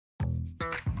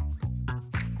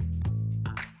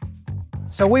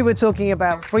So we were talking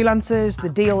about freelancers, the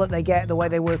deal that they get, the way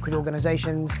they work with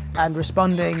organisations, and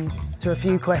responding to a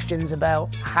few questions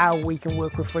about how we can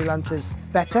work with freelancers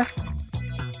better.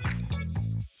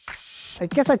 I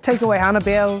guess I'd take away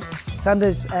Hannah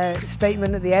Sanders'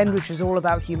 statement at the end, which was all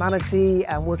about humanity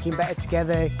and working better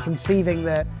together, conceiving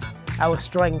that our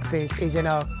strength is in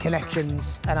our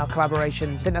connections and our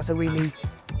collaborations. I think that's a really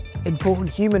important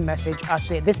human message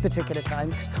actually at this particular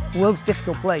time, because the world's a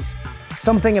difficult place.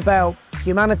 Something about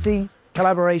humanity,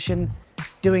 collaboration,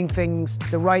 doing things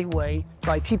the right way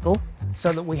by people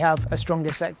so that we have a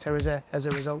stronger sector as a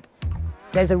result.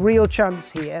 There's a real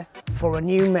chance here for a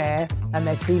new mayor and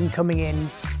their team coming in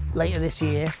later this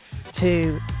year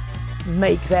to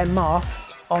make their mark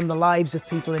on the lives of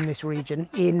people in this region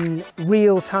in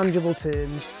real tangible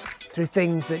terms, through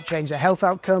things that change their health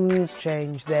outcomes,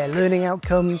 change their learning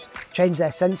outcomes, change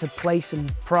their sense of place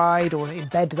and pride, or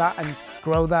embed that and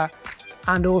grow that,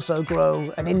 and also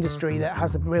grow an industry that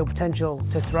has the real potential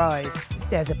to thrive.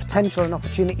 There's a potential and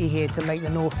opportunity here to make the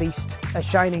North East a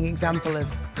shining example of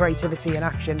creativity and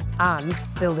action, and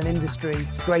build an industry,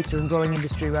 greater and growing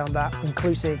industry around that,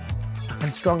 inclusive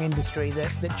and strong industry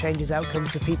that changes outcomes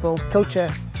for people. Culture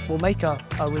will make our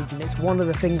region. It's one of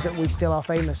the things that we still are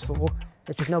famous for,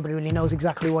 but just nobody really knows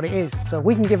exactly what it is. So if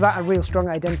we can give that a real strong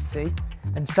identity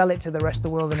and sell it to the rest of the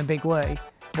world in a big way,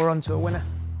 we're on to a winner.